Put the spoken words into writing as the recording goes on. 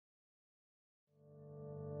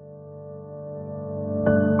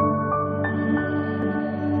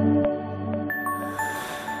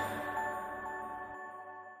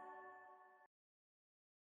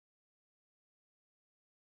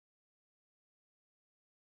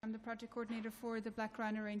I'm the project coordinator for the Black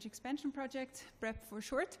Rhino Range Expansion Project, BREP for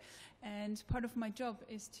short, and part of my job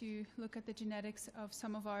is to look at the genetics of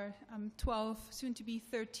some of our 12, soon to be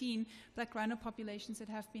 13, black rhino populations that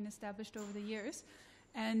have been established over the years.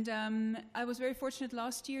 And I was very fortunate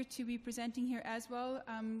last year to be presenting here as well,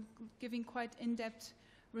 giving quite in-depth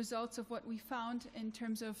results of what we found in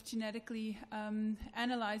terms of genetically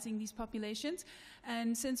analyzing these populations.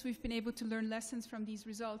 And since we've been able to learn lessons from these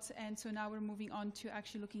results, and so now we're moving on to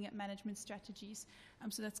actually looking at management strategies.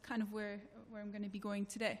 So that's kind of where I'm going to be going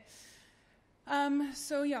today.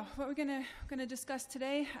 So yeah, what we're going to discuss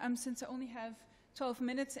today, since I only have 12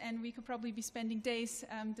 minutes and we could probably be spending days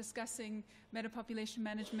discussing metapopulation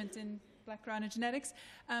management in black rhino genetics,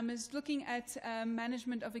 is looking at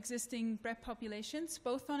management of existing BREP populations,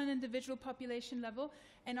 both on an individual population level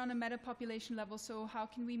and on a metapopulation level. So how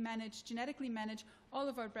can we genetically manage all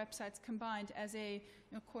of our BREP sites combined as a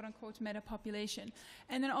quote-unquote metapopulation?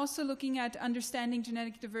 And then also looking at understanding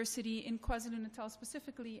genetic diversity in KwaZulu-Natal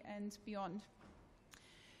specifically and beyond.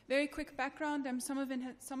 Very quick background, some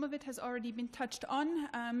of it has already been touched on.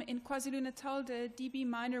 In KwaZulu-Natal, the DB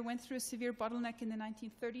minor went through a severe bottleneck in the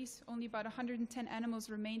 1930s. Only about 110 animals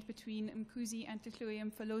remained between Mkuzi and Tihluwe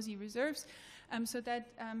Mfolozi reserves. So that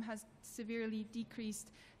has severely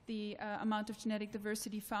decreased the amount of genetic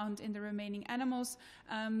diversity found in the remaining animals.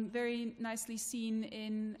 Very nicely seen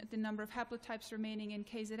in the number of haplotypes remaining in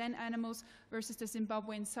KZN animals versus the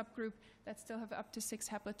Zimbabwean subgroup that still have up to 6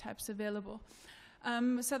 haplotypes available.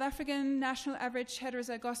 South African national average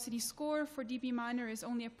heterozygosity score for DB minor is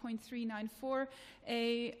only a 0.394.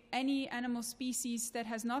 Any animal species that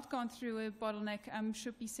has not gone through a bottleneck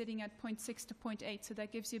should be sitting at 0.6 to 0.8. So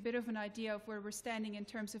that gives you a bit of an idea of where we're standing in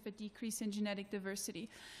terms of a decrease in genetic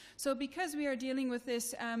diversity. So because we are dealing with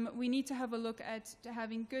this, we need to have a look at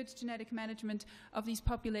having good genetic management of these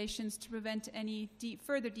populations to prevent any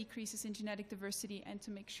further decreases in genetic diversity and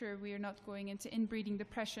to make sure we are not going into inbreeding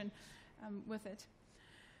depression with it.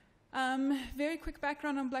 Very quick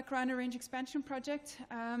background on Black Rhino Range Expansion Project.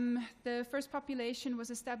 The first population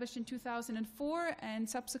was established in 2004 and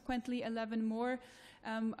subsequently 11 more,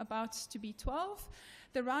 about to be 12.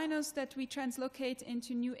 The rhinos that we translocate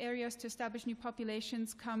into new areas to establish new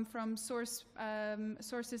populations come from sources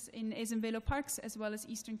in Ezimbelo parks as well as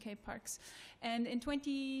Eastern Cape parks. And in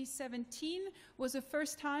 2017 was the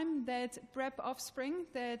first time that BREP offspring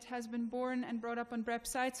that has been born and brought up on BREP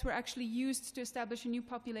sites were actually used to establish a new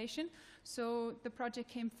population. So the project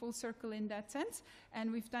came full circle in that sense,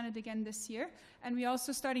 and we've done it again this year. And we're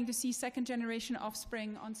also starting to see second generation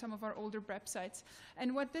offspring on some of our older BREP sites.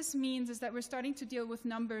 And what this means is that we're starting to deal with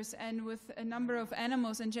numbers and with a number of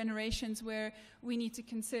animals and generations where we need to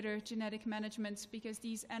consider genetic management because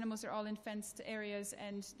these animals are all in fenced areas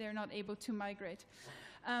and they're not able to migrate.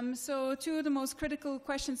 So two of the most critical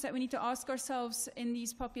questions that we need to ask ourselves in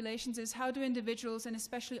these populations is how do individuals and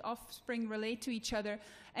especially offspring relate to each other,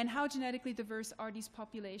 and how genetically diverse are these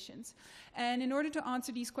populations? And in order to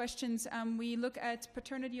answer these questions, we look at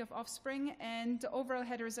paternity of offspring and the overall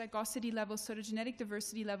heterozygosity levels, so the genetic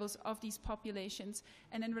diversity levels of these populations.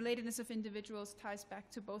 And then relatedness of individuals ties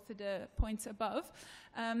back to both of the points above.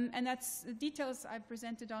 And that's the details I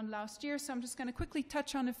presented on last year, so I'm just going to quickly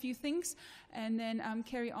touch on a few things and then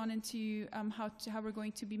carry on into how we're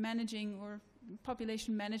going to be managing or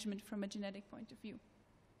population management from a genetic point of view.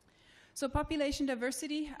 So population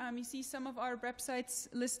diversity, you see some of our BREP sites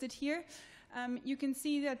listed here. You can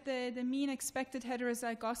see that the mean expected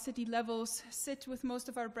heterozygosity levels sit with most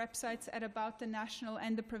of our BREP sites at about the national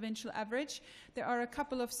and the provincial average. There are a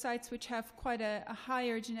couple of sites which have quite a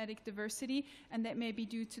higher genetic diversity, and that may be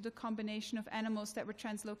due to the combination of animals that were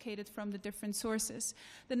translocated from the different sources.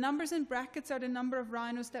 The numbers in brackets are the number of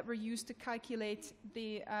rhinos that were used to calculate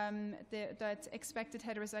that expected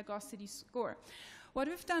heterozygosity score. What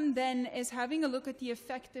we've done then is having a look at the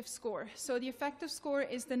effective score. So the effective score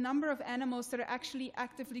is the number of animals that are actually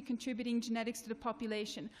actively contributing genetics to the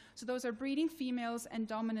population. So those are breeding females and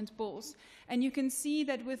dominant bulls. And you can see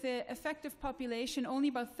that with the effective population, only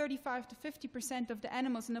about 35 to 50% of the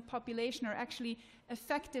animals in the population are actually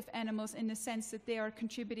effective animals in the sense that they are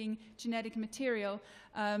contributing genetic material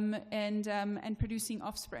and producing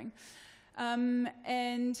offspring.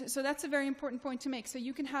 And so that's a very important point to make. So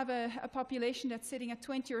you can have a population that's sitting at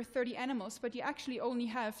 20 or 30 animals, but you actually only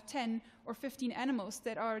have 10 or 15 animals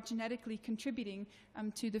that are genetically contributing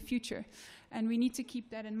to the future. And we need to keep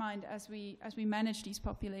that in mind as we manage these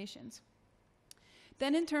populations.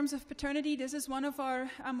 Then in terms of paternity, this is one of our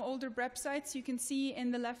older BREP sites. You can see in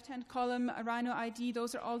the left-hand column a rhino ID.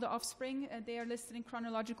 Those are all the offspring. They are listed in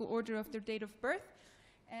chronological order of their date of birth.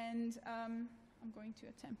 And I'm going to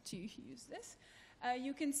attempt to use this.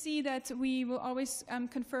 You can see that we will always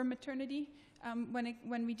confirm maternity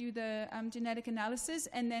when we do the genetic analysis,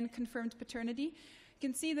 and then confirmed paternity. You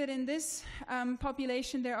can see that in this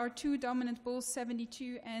population there are 2 dominant bulls,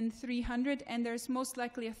 72 and 300, and there's most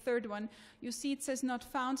likely a third one. You see it says not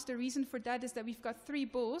found. The reason for that is that we've got 3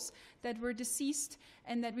 bulls that were deceased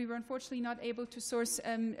and that we were unfortunately not able to source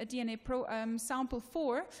a DNA sample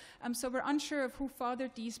for. So we're unsure of who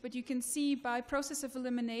fathered these, but you can see by process of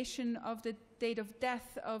elimination of the date of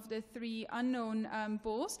death of the 3 unknown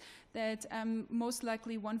bulls that most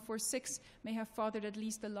likely 146 may have fathered at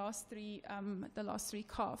least the last 3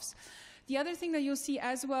 calves. The other thing that you'll see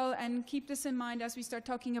as well, and keep this in mind as we start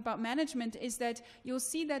talking about management, is that you'll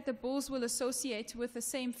see that the bulls will associate with the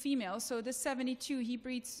same female. So this 72, he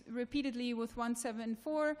breeds repeatedly with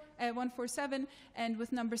 147 and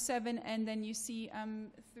with number 7, and then you see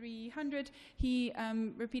 300, he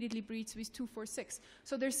repeatedly breeds with 246.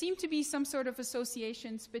 So there seem to be some sort of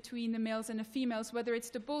associations between the males and the females. Whether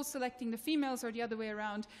it's the bulls selecting the females or the other way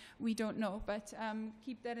around, we don't know, but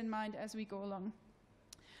keep that in mind as we go along.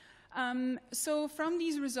 So from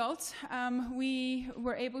these results, we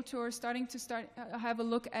were able to, or starting to have a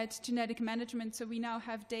look at genetic management. So we now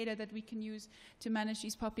have data that we can use to manage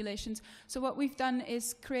these populations. So what we've done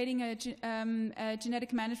is creating a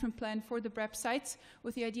genetic management plan for the BREP sites,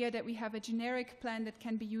 with the idea that we have a generic plan that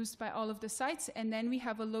can be used by all of the sites, and then we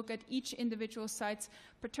have a look at each individual site's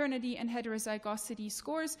paternity and heterozygosity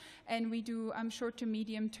scores, and we do short to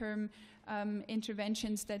medium term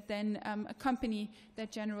interventions that then accompany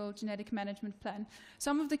that general genetic management plan.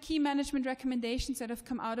 Some of the key management recommendations that have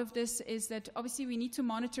come out of this is that obviously we need to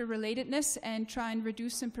monitor relatedness and try and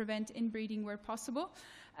reduce and prevent inbreeding where possible.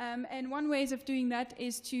 And one way of doing that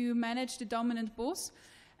is to manage the dominant bulls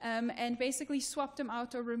and basically swap them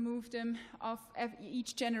out or remove them off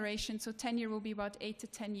each generation. So tenure will be about 8 to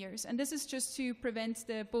 10 years. And this is just to prevent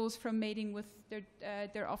the bulls from mating with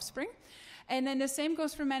their offspring. And then the same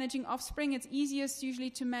goes for managing offspring. It's easiest usually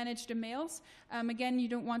to manage the males. Again, you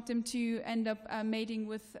don't want them to end up mating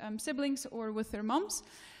with siblings or with their moms.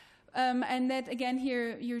 And that, again,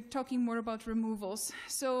 here you're talking more about removals.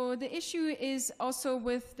 So the issue is also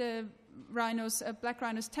with the rhinos, black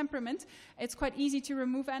rhinos temperament. It's quite easy to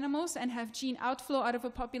remove animals and have gene outflow out of a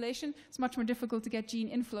population. It's much more difficult to get gene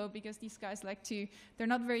inflow because these guys they're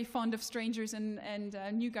not very fond of strangers and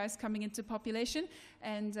new guys coming into population.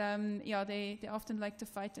 And yeah, they often like to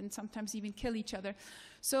fight and sometimes even kill each other.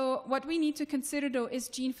 So what we need to consider, though, is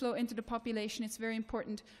gene flow into the population. It's very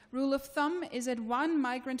important. Rule of thumb is that 1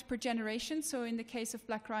 migrant per generation, so in the case of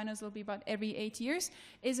black rhinos, it'll be about every 8 years,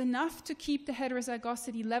 is enough to keep the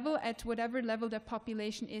heterozygosity level at whatever level the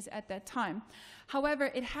population is at that time.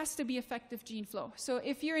 However, it has to be effective gene flow. So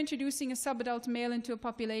if you're introducing a subadult male into a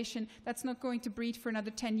population that's not going to breed for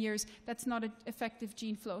another 10 years, that's not an effective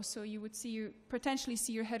gene flow. So you would potentially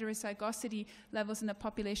see your heterozygosity levels in the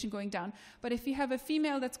population going down. But if you have a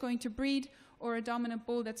female that's going to breed or a dominant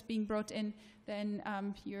bull that's being brought in, then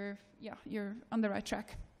you're on the right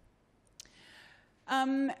track.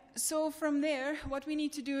 So from there, what we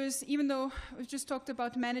need to do is, even though we've just talked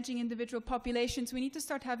about managing individual populations, we need to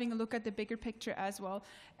start having a look at the bigger picture as well,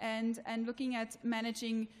 and looking at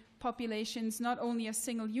managing populations not only as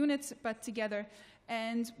single units, but together.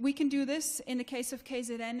 And we can do this in the case of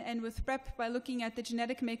KZN and with BREP by looking at the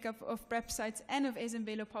genetic makeup of BREP sites and of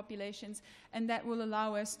Esenvelo populations, and that will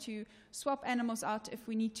allow us to swap animals out if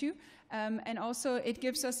we need to. And also it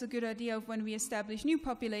gives us a good idea of when we establish new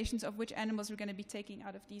populations of which animals we're going to be taking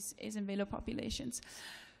out of these Esenvelo populations.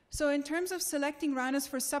 So in terms of selecting rhinos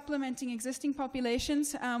for supplementing existing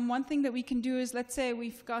populations, one thing that we can do is, let's say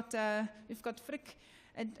we've got Frick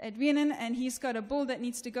at Wienen, and he's got a bull that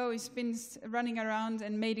needs to go. He's been running around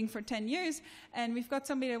and mating for 10 years, and we've got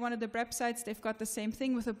somebody at one of the BREP sites, they've got the same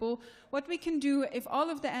thing with a bull. What we can do, if all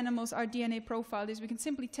of the animals are DNA profiled, is we can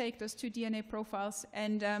simply take those 2 DNA profiles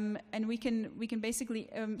and we can basically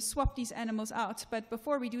swap these animals out. But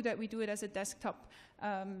before we do that, we do it as a desktop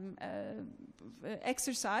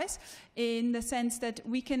exercise, in the sense that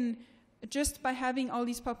we can, just by having all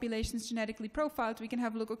these populations genetically profiled, we can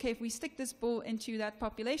have a look, okay, if we stick this bull into that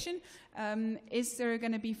population, is there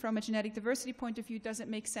going to be, from a genetic diversity point of view, does it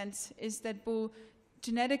make sense? Is that bull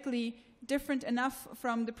genetically different enough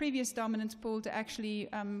from the previous dominant bull to actually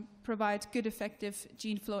provide good, effective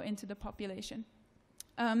gene flow into the population?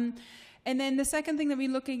 And then the second thing that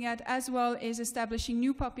we're looking at as well is establishing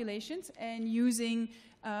new populations and using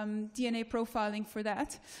DNA profiling for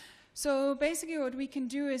that. So basically what we can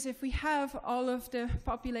do is, if we have all of the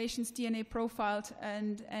populations DNA profiled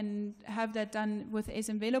and have that done with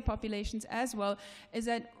Esenvelo populations as well, is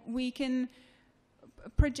that we can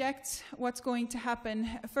project what's going to happen.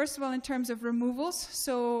 First of all, in terms of removals.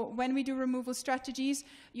 So when we do removal strategies,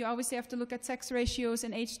 you obviously have to look at sex ratios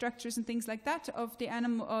and age structures and things like that of the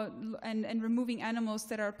animal, and removing animals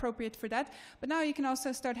that are appropriate for that. But now you can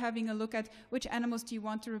also start having a look at which animals do you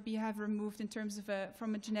want to have removed in terms of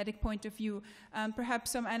from a genetic point of view.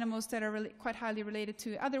 Perhaps some animals that are quite highly related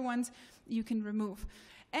to other ones you can remove.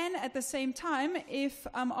 And at the same time, if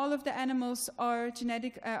all of the animals are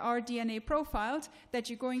DNA profiled that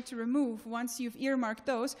you're going to remove, once you've earmarked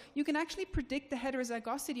those, you can actually predict the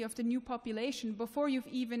heterozygosity of the new population before you've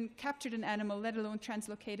even captured an animal, let alone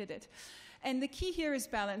translocated it. And the key here is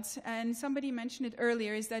balance. And somebody mentioned it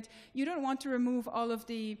earlier, is that you don't want to remove all of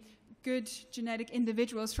the good genetic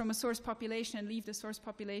individuals from a source population and leave the source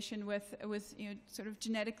population with sort of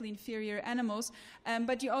genetically inferior animals,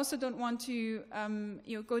 but you also don't want to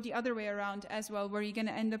go the other way around as well, where you're going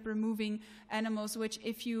to end up removing animals which,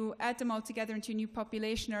 if you add them all together into a new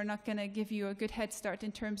population, are not going to give you a good head start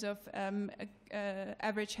in terms of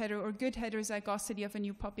average hetero or good heterozygosity of a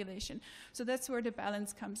new population. So that's where the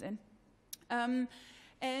balance comes in.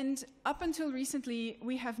 And up until recently,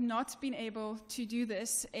 we have not been able to do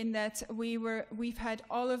this, in that we've had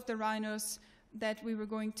all of the rhinos that we were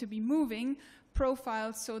going to be moving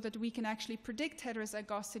profiled so that we can actually predict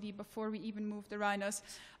heterozygosity before we even move the rhinos,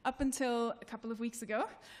 up until a couple of weeks ago.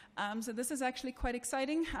 So this is actually quite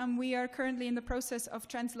exciting. We are currently in the process of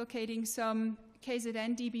translocating some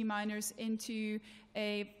KZN DB minors into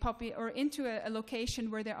a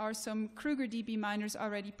location where there are some Kruger DB minors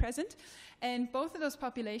already present. And both of those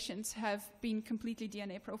populations have been completely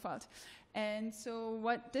DNA profiled. And so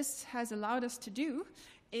what this has allowed us to do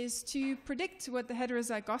is to predict what the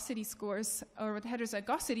heterozygosity scores, or what the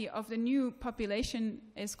heterozygosity of the new population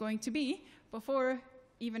is going to be before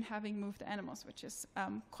even having moved the animals, which is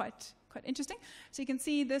quite interesting. So you can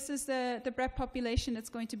see this is the BREP population that's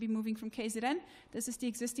going to be moving from KZN. This is the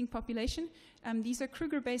existing population. These are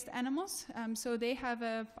Kruger-based animals, so they have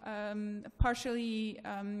a partially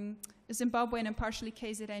Zimbabwean and partially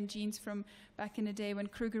KZN genes from back in the day when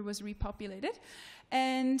Kruger was repopulated.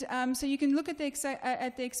 And so you can look at the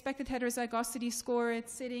expected heterozygosity score.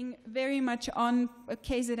 It's sitting very much on a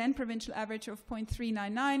KZN provincial average of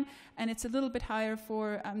 0.399, and it's a little bit higher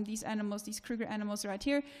for these animals, these Kruger animals right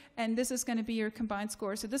here. And this is going to be your combined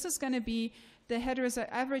score. So this is going to be the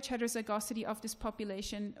average heterozygosity of this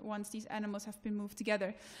population once these animals have been moved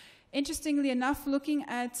together. Interestingly enough, looking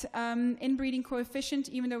at inbreeding coefficient,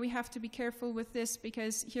 even though we have to be careful with this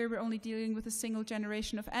because here we're only dealing with a single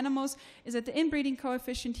generation of animals, is that the inbreeding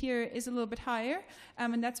coefficient here is a little bit higher,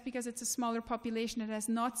 and that's because it's a smaller population that has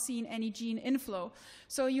not seen any gene inflow.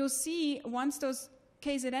 So you'll see once those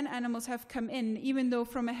KZN animals have come in, even though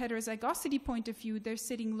from a heterozygosity point of view they're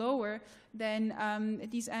sitting lower than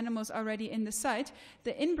these animals already in the site,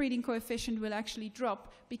 the inbreeding coefficient will actually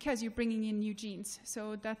drop because you're bringing in new genes.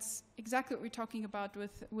 So that's exactly what we're talking about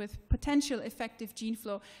with potential effective gene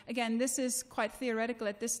flow. Again, this is quite theoretical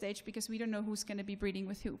at this stage because we don't know who's going to be breeding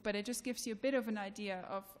with who, but it just gives you a bit of an idea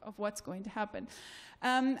of what's going to happen.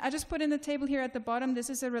 I just put in the table here at the bottom, this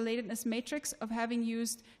is a relatedness matrix of having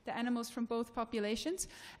used the animals from both populations,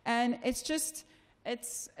 and it's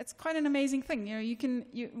quite an amazing thing.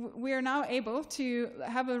 We are now able to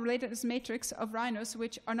have a relatedness matrix of rhinos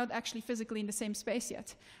which are not actually physically in the same space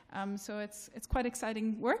yet. So it's quite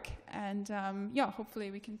exciting work, and hopefully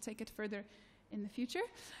we can take it further in the future.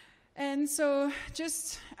 And so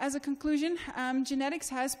just as a conclusion, genetics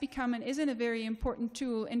has become and is a very important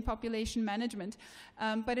tool in population management,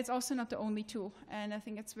 but it's also not the only tool. And I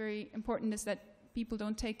think it's very important is that people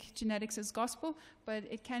don't take genetics as gospel, but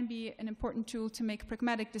it can be an important tool to make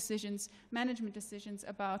pragmatic decisions, management decisions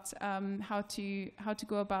about how to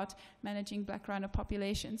go about managing black rhino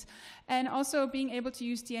populations. And also being able to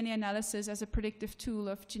use DNA analysis as a predictive tool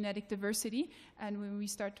of genetic diversity, and when we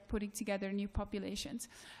start putting together new populations.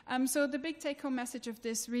 So the big take-home message of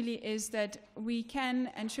this really is that we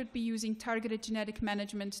can and should be using targeted genetic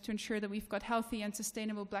management to ensure that we've got healthy and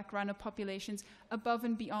sustainable black rhino populations above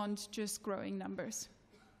and beyond just growing numbers.